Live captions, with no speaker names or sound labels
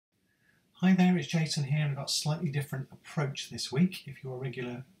Hi there, it's Jason here, and I've got a slightly different approach this week. If you're a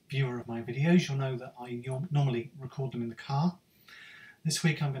regular viewer of my videos, you'll know that I normally record them in the car. This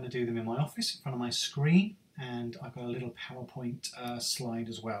week I'm going to do them in my office, in front of my screen, and I've got a little PowerPoint slide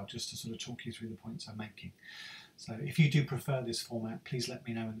as well, just to sort of talk you through the points I'm making. So if you do prefer this format, please let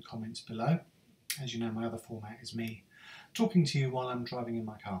me know in the comments below. As you know, my other format is me talking to you while I'm driving in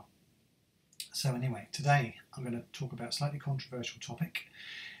my car. So anyway, today I'm going to talk about a slightly controversial topic,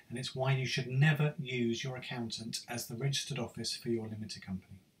 and it's why you should never use your accountant as the registered office for your limited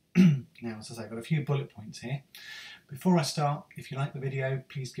company. Now, as I say, I've got a few bullet points here. Before I start, if you like the video,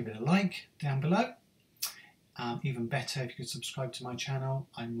 please give it a like down below. Even better, if you could subscribe to my channel.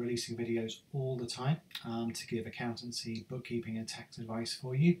 I'm releasing videos all the time to give accountancy, bookkeeping and tax advice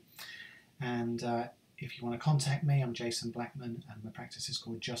for you. And if you want to contact me, I'm Jason Blackman, and my practice is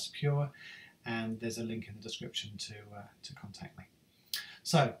called Just Pure, and there's a link in the description to contact me.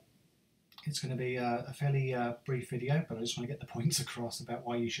 So it's going to be a fairly brief video, but I just want to get the points across about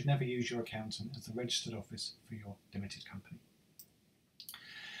why you should never use your accountant as the registered office for your limited company.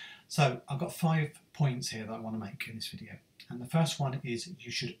 So I've got 5 points here that I want to make in this video. And the first one is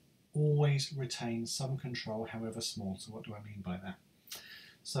you should always retain some control, however small. So what do I mean by that?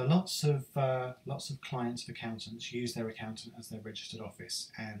 So lots of clients of accountants use their accountant as their registered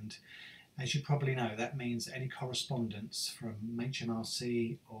office, and as you probably know, that means any correspondence from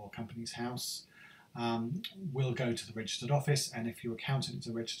HMRC or Companies House will go to the registered office, and if your accountant is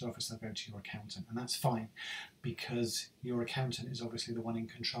a registered office, they'll go to your accountant, and that's fine because your accountant is obviously the one in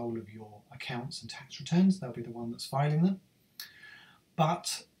control of your accounts and tax returns. They'll be the one that's filing them.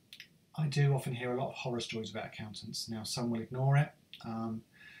 But I do often hear a lot of horror stories about accountants. Now, some will ignore it.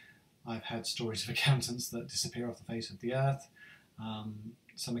 I've had stories of accountants that disappear off the face of the earth.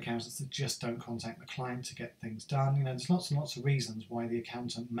 Some accountants that just don't contact the client to get things done. You know, there's lots and lots of reasons why the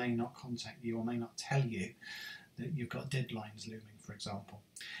accountant may not contact you or may not tell you that you've got deadlines looming, for example.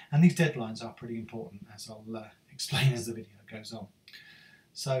 And these deadlines are pretty important, as I'll explain as the video goes on.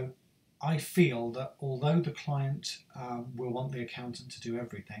 So I feel that although the client will want the accountant to do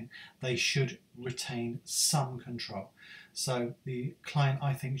everything, they should retain some control. So the client,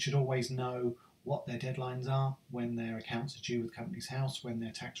 I think, should always know what their deadlines are, when their accounts are due with Companies House, when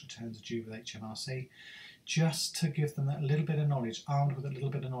their tax returns are due with HMRC, just to give them that little bit of knowledge, armed with a little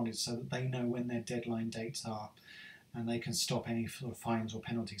bit of knowledge, so that they know when their deadline dates are and they can stop any sort of fines or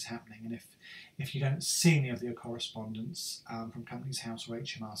penalties happening. And if you don't see any of your correspondence from Companies House or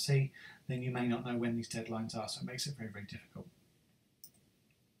HMRC, then you may not know when these deadlines are, so it makes it very, very difficult.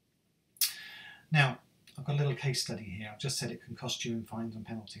 Now, I've got a little case study here. I've just said it can cost you in fines and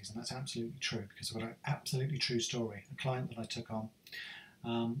penalties, and that's absolutely true because I've got an absolutely true story. A client that I took on.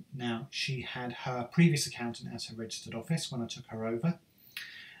 Now, she had her previous accountant as her registered office when I took her over.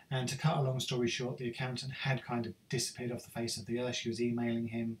 And to cut a long story short, the accountant had kind of disappeared off the face of the earth. She was emailing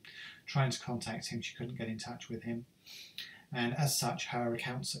him, trying to contact him. She couldn't get in touch with him. And as such, her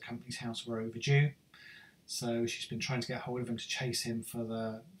accounts at Companies House were overdue. So she's been trying to get hold of him to chase him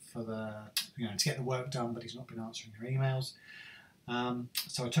to get the work done, but he's not been answering her emails.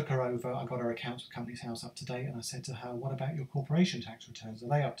 So I took her over, I got her accounts with Companies House up to date, and I said to her, what about your corporation tax returns? Are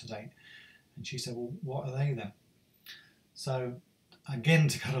they up to date? And she said, well, what are they then? So again,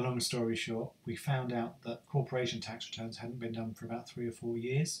 to cut a long story short, we found out that corporation tax returns hadn't been done for about 3 or 4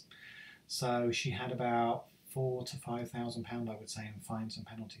 years. So she had about £4,000 to £5,000, I would say, in fines and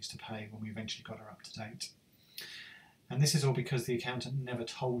penalties to pay when we eventually got her up to date. And this is all because the accountant never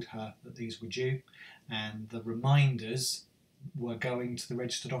told her that these were due, and the reminders were going to the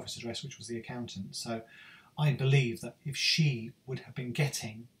registered office address, which was the accountant. So I believe that if she would have been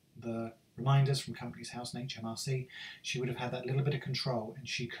getting the reminders from Companies House and HMRC, she would have had that little bit of control, and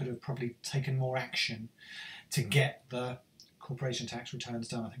she could have probably taken more action to get the corporation tax returns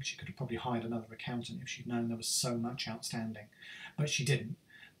done. I think she could have probably hired another accountant if she'd known there was so much outstanding, but she didn't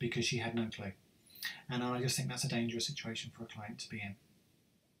because she had no clue. And I just think that's a dangerous situation for a client to be in.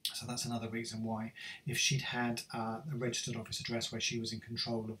 So that's another reason why, if she'd had a registered office address where she was in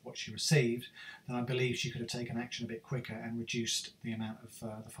control of what she received, then I believe she could have taken action a bit quicker and reduced the amount of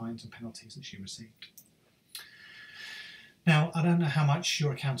the fines and penalties that she received. Now, I don't know how much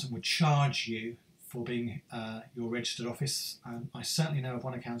your accountant would charge you for being your registered office. I certainly know of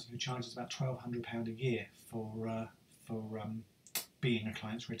one accountant who charges about £1,200 a year for being a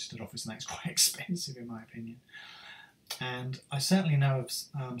client's registered office, and that's quite expensive in my opinion. And I certainly know of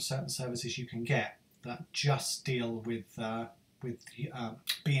certain services you can get that just deal with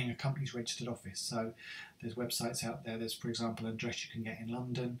being a company's registered office. So there's websites out there. There's, for example, an address you can get in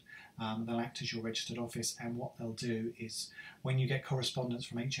London. They'll act as your registered office, and what they'll do is when you get correspondence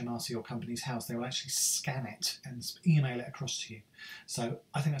from HMRC or Companies House, they will actually scan it and email it across to you. So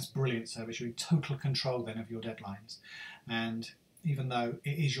I think that's brilliant service. You're in total control then of your deadlines. And even though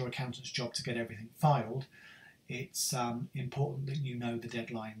it is your accountant's job to get everything filed, it's important that you know the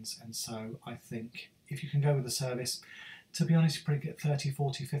deadlines. And so I think if you can go with the service, to be honest, you probably get 30,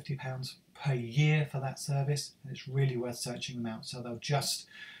 40, 50 pounds per year for that service, and it's really worth searching them out. So they'll just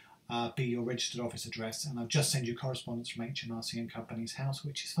be your registered office address, and they'll just send you correspondence from HMRC and Companies House,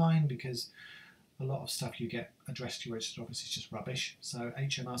 which is fine because a lot of stuff you get addressed to your registered office is just rubbish. So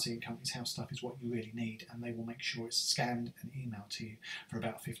HMRC and Companies House stuff is what you really need, and they will make sure it's scanned and emailed to you for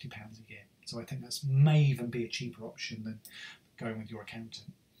about £50 a year. So I think that may even be a cheaper option than going with your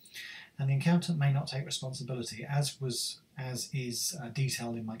accountant. And the accountant may not take responsibility, as is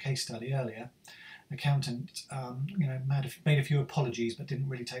detailed in my case study earlier. Accountant made a few apologies but didn't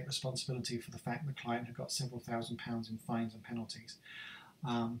really take responsibility for the fact the client had got several £1000s in fines and penalties.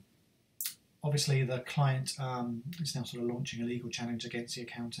 Obviously the client is now sort of launching a legal challenge against the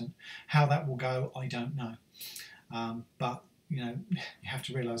accountant. How that will go, I don't know. But you have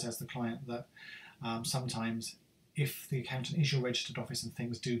to realise as the client that sometimes if the accountant is your registered office and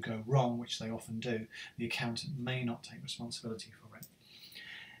things do go wrong, which they often do, the accountant may not take responsibility for it.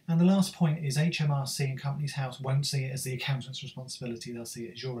 And the last point is HMRC and Companies House won't see it as the accountant's responsibility, they'll see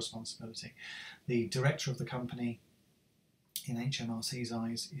it as your responsibility. The director of the company, in HMRC's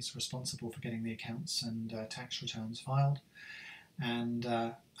eyes, is responsible for getting the accounts and tax returns filed. And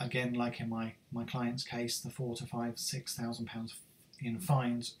again, like in my client's case, the £4,000 to £6,000 in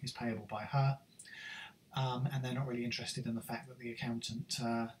fines is payable by her. And they're not really interested in the fact that the accountant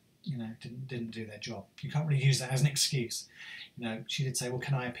didn't do their job. You can't really use that as an excuse. She did say, well,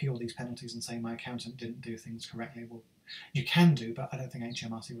 can I appeal these penalties and say my accountant didn't do things correctly? Well, you can do, but I don't think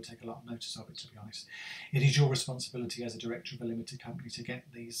HMRC will take a lot of notice of it, to be honest. It is your responsibility as a director of a limited company to get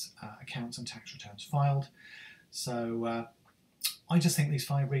these accounts and tax returns filed. So I just think these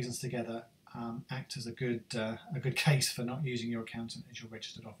 5 reasons together act as a good case for not using your accountant as your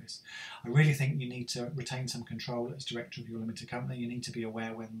registered office. I really think you need to retain some control as director of your limited company. You need to be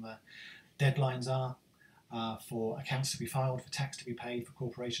aware when the deadlines are for accounts to be filed, for tax to be paid, for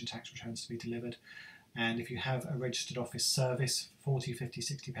corporation tax returns to be delivered. And if you have a registered office service, £40, £50,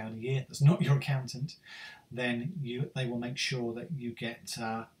 £60 a year, that's not your accountant, then they will make sure that you get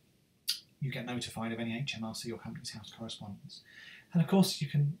notified of any HMRC or Companies House correspondence. And of course, you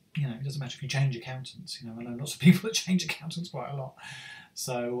can, it doesn't matter if you change accountants. I know lots of people that change accountants quite a lot.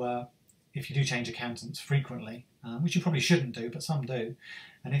 So if you do change accountants frequently, which you probably shouldn't do, but some do,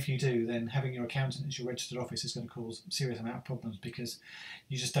 and if you do, then having your accountant as your registered office is going to cause a serious amount of problems because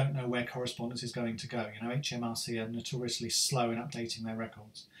you just don't know where correspondence is going to go. HMRC are notoriously slow in updating their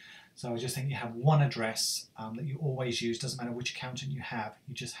records. So I just think you have one address that you always use. Doesn't matter which accountant you have,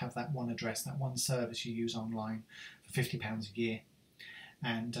 you just have that one address, that one service you use online for £50 a year.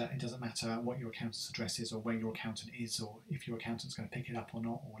 And it doesn't matter what your accountant's address is or where your accountant is or if your accountant's going to pick it up or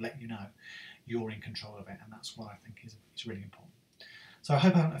not or let you know. You're in control of it, and that's what I think is really important. So I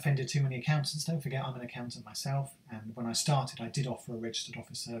hope I haven't offended too many accountants. Don't forget I'm an accountant myself, and when I started I did offer a registered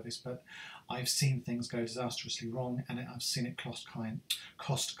office service, but I've seen things go disastrously wrong, and I've seen it cost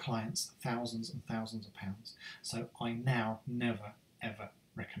clients thousands and thousands of pounds. So I now never ever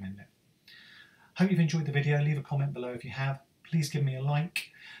recommend it. Hope you've enjoyed the video. Leave a comment below if you have. Please give me a like,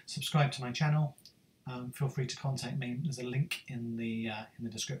 subscribe to my channel. Feel free to contact me. There's a link in the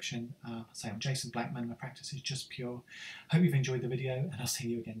description. I'm Jason Blackman. My practice is just pure. Hope you've enjoyed the video, and I'll see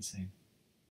you again soon.